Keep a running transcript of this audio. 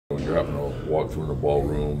When you're having a walkthrough in a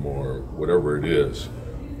ballroom or whatever it is,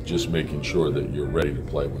 just making sure that you're ready to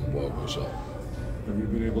play when the ball goes up. Have you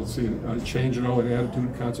been able to see a change in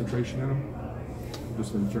attitude, concentration in him?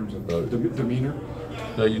 Just in terms of demeanor?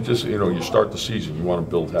 No, you start the season, you want to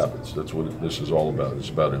build habits. That's what this is all about. It's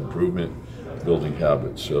about improvement, building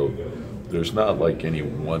habits. So there's not like any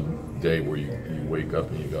one day where you wake up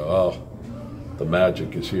and you go, oh, the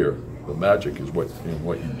magic is here. The magic is what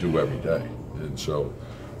you do every day. And so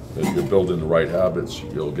if you're building the right habits,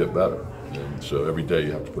 you'll get better. And so every day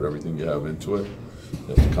you have to put everything you have into it.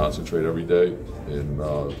 You have to concentrate every day. And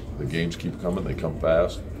the games keep coming, they come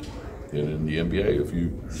fast. And in the NBA,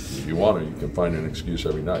 if you want to, you can find an excuse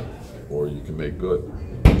every night, or you can make good,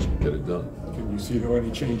 just get it done. Can you see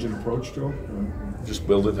any change in approach, Joe? Just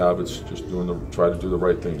building habits, just try to do the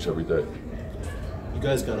right things every day. You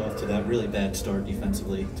guys got off to that really bad start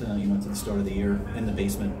defensively, to the start of the year in the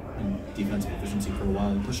basement in defensive efficiency for a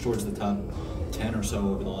while. You pushed towards the top 10 or so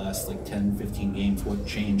over the last 10, 15 games. What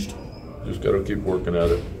changed? Just got to keep working at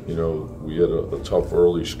it. We had a tough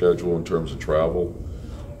early schedule in terms of travel,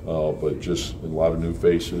 but just a lot of new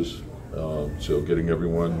faces. So getting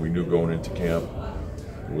everyone, we knew going into camp,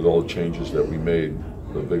 with all the changes that we made,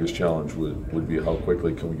 the biggest challenge would be how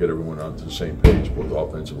quickly can we get everyone onto the same page, both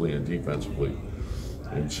offensively and defensively.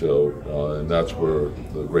 And so, and that's where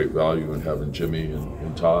the great value in having Jimmy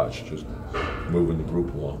and Taj just moving the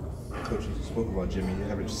group along. Coach, you spoke about Jimmy.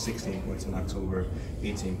 He averaged 16 points in October,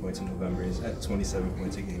 18 points in November. He's at 27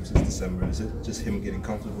 points a game since December. Is it just him getting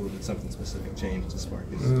comfortable? Did something specific change to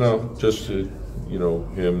spark his? No, just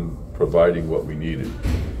him providing what we needed.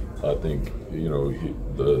 I think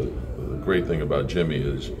the great thing about Jimmy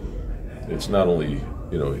is it's not only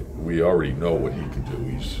we already know what he can do.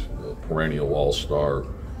 He's a perennial all-star,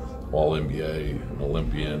 all-NBA, an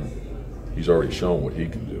Olympian. He's already shown what he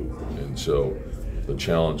can do, and so the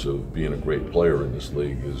challenge of being a great player in this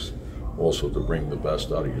league is also to bring the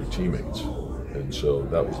best out of your teammates. And so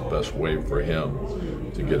that was the best way for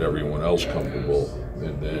him to get everyone else comfortable.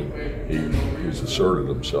 And then he's asserted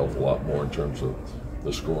himself a lot more in terms of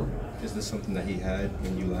the scoring. Is this something that he had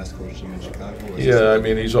when you last coached him in Chicago? Yeah,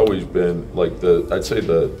 he's always been I'd say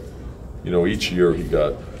that, each year he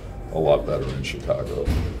got a lot better in Chicago.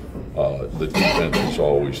 The defense was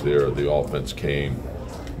always there, the offense came.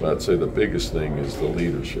 But I'd say the biggest thing is the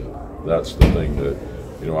leadership. That's the thing that,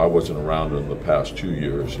 I wasn't around in the past 2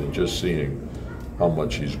 years, and just seeing how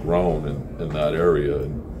much he's grown in that area.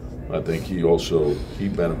 And I think he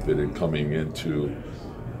benefited coming into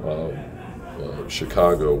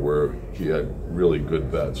Chicago, where he had really good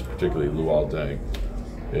vets, particularly Luol Deng,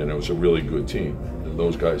 and it was a really good team. And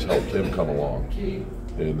those guys helped him come along.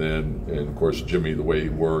 And of course, Jimmy, the way he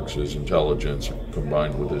works, his intelligence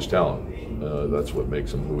combined with his talent. That's what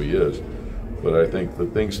makes him who he is. But I think the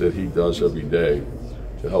things that he does every day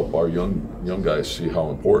to help our young guys see how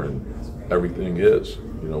important everything is,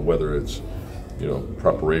 whether it's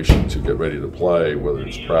preparation to get ready to play, whether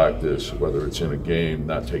it's practice, whether it's in a game,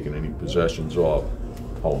 not taking any possessions off,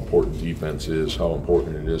 how important defense is, how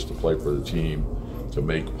important it is to play for the team, to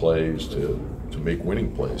make plays, to make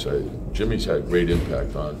winning plays. Jimmy's had great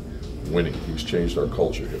impact on winning. He's changed our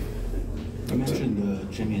culture here. You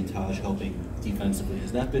mentioned Jimmy and Taj helping defensively.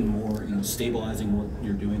 Has that been more stabilizing what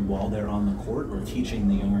you're doing while they're on the court, or teaching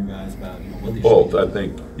the younger guys about what they both? Should I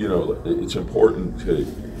think it's important to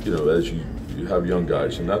as you have young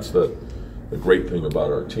guys, and that's the great thing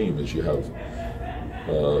about our team is you have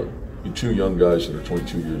two young guys that are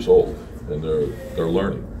 22 years old, and they're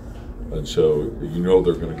learning, and so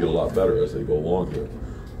they're going to get a lot better as they go along here.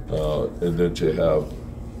 And then to have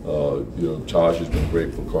Taj has been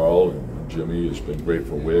great for Carl, and Jimmy has been great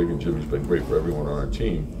for Wig, and Jimmy's been great for everyone on our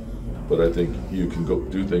team. But I think you can go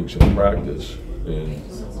do things in practice, and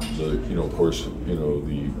of course,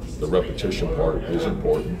 the repetition part is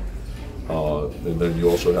important. And then you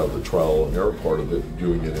also have the trial and error part of it,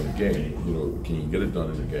 doing it in a game. Can you get it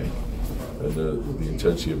done in a game? And the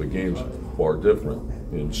intensity of a game is far different.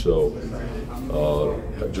 And so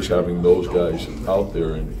just having those guys out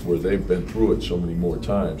there and where they've been through it so many more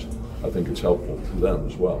times, I think it's helpful to them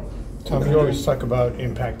as well. Tom, you always talk about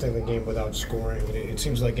impacting the game without scoring. It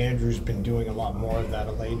seems like Andrew's been doing a lot more of that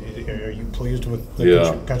of late. Are you pleased with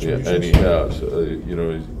the contributions? Yeah, and he has.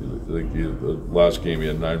 The last game he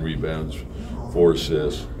had 9 rebounds, 4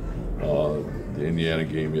 assists. The Indiana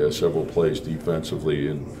game he had several plays defensively,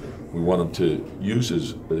 and we want him to use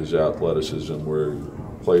his athleticism, where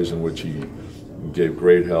plays in which he gave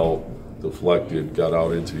great help, deflected, got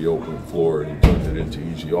out into the open floor, and he turned it into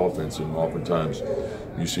easy offense. And oftentimes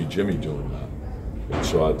you see Jimmy doing that. And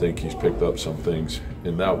so I think he's picked up some things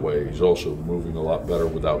in that way. He's also moving a lot better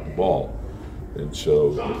without the ball. And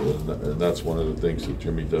so, and that's one of the things that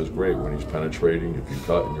Jimmy does great. When he's penetrating, if you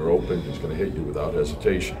cut and you're open, he's going to hit you without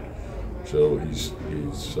hesitation. So he's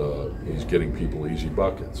getting people easy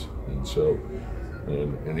buckets. And so,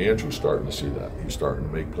 and Andrew's starting to see that. He's starting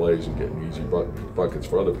to make plays and getting easy buckets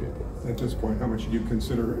for other people. At this point, how much do you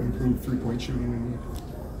consider improved three-point shooting in the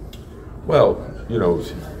Well, you know,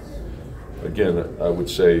 again, I would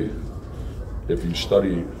say if you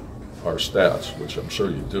study our stats, which I'm sure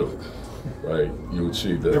you do, right, you would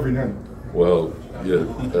see that. every night? Well, yeah,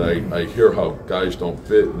 I hear how guys don't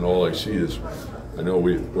fit, and all I see is, I know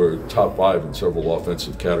we're top 5 in several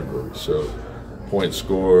offensive categories. So points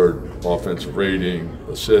scored, offensive rating,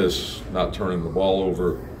 assists, not turning the ball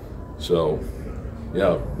over. So,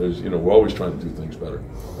 yeah, we're always trying to do things better.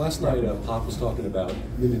 Last night, Pop was talking about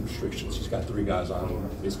minute restrictions. He's got 3 guys on him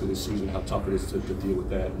basically this season, how tough it is to deal with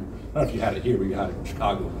that. And I don't know if you had it here, but you had it in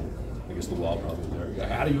Chicago. I guess the wall probably there.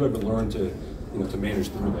 How do you ever learn to manage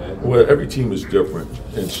through that? Well, every team is different,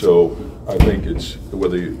 and so I think it's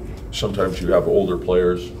sometimes you have older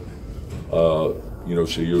players, so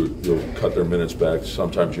you'll cut their minutes back.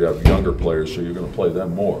 Sometimes you have younger players, so you're going to play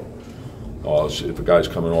them more. So if a guy's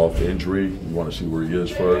coming off injury, you want to see where he is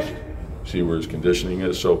first, see where his conditioning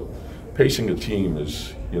is. So pacing a team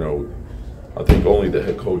is, I think only the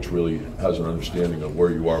head coach really has an understanding of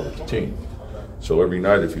where you are with the team. So every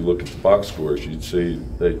night, if you look at the box scores, you'd see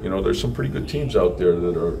that, there's some pretty good teams out there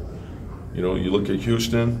that are, you look at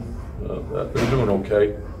Houston, they're doing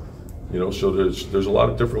okay. So there's a lot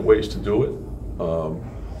of different ways to do it.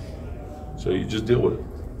 So you just deal with it.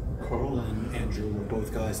 Carl and Andrew were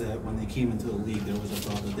both guys that when they came into the league, there was a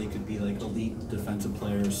thought that they could be like elite defensive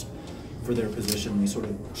players for their position. They sort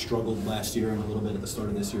of struggled last year and a little bit at the start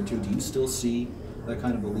of this year too. Do you still see that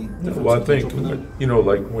kind of elite defensive Well, I think, potential for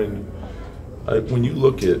them? when you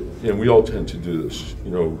look at, and we all tend to do this,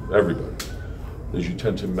 everybody, is you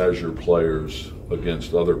tend to measure players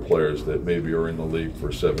against other players that maybe are in the league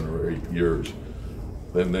for 7 or 8 years,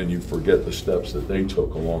 and then you forget the steps that they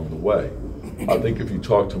took along the way. I think if you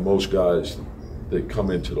talk to most guys that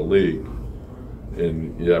come into the league,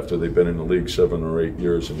 and after they've been in the league 7 or 8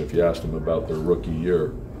 years, and if you ask them about their rookie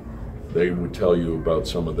year, they would tell you about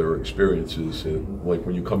some of their experiences. Like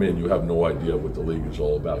when you come in, you have no idea what the league is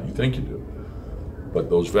all about. You think you do. But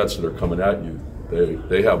those vets that are coming at you,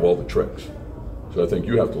 they have all the tricks. So I think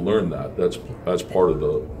you have to learn that. That's part of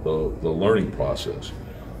the learning process.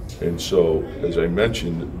 And so, as I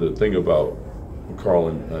mentioned, the thing about Carl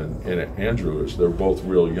and Andrew is they're both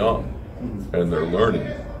real young, and they're learning.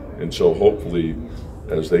 And so hopefully,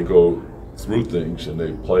 as they go through things and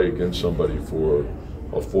they play against somebody for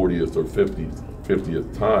a 40th or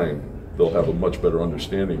 50th time, they'll have a much better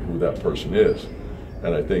understanding who that person is.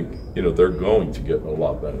 And I think, they're going to get a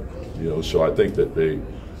lot better. So I think that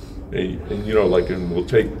we'll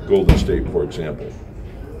take Golden State, for example.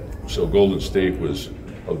 So Golden State was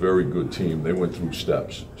a very good team. They went through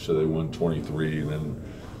steps. So they won 23, and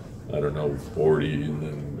then, 40, and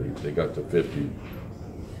then they got to 50.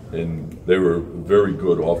 And they were very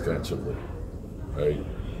good offensively, right?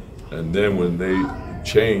 And then when they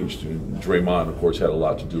changed, and Draymond, of course, had a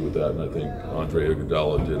lot to do with that, and I think Andre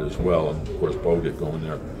Iguodala did as well, and of course Bogut going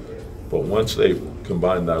there. But once they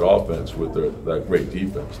combined that offense with that great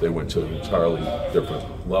defense, they went to an entirely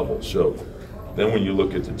different level. So then when you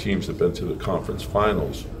look at the teams that have been to the conference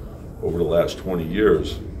finals over the last 20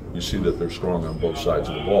 years, you see that they're strong on both sides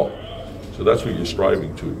of the ball. So that's what you're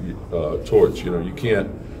striving towards.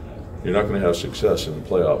 You're not going to have success in the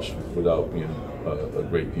playoffs without being a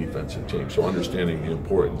great defensive team. So understanding the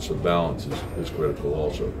importance of balance is critical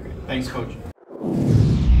also. Thanks, Coach.